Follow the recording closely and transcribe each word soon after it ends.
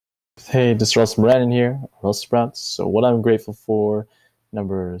Hey, this is Russ Brandon here, Russ Sprouts. So, what I'm grateful for,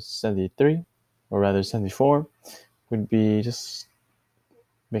 number 73, or rather 74, would be just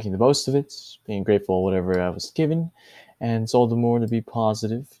making the most of it, being grateful for whatever I was given, and it's all the more to be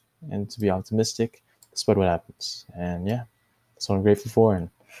positive and to be optimistic despite what happens. And yeah, that's what I'm grateful for, and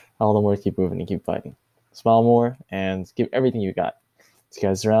all the more to keep moving and keep fighting. Smile more and give everything you got. See you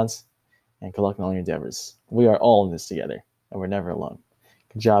guys around, and good luck in all your endeavors. We are all in this together, and we're never alone.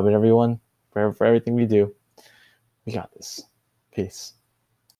 Good job, everyone, for everything we do. We got this. Peace.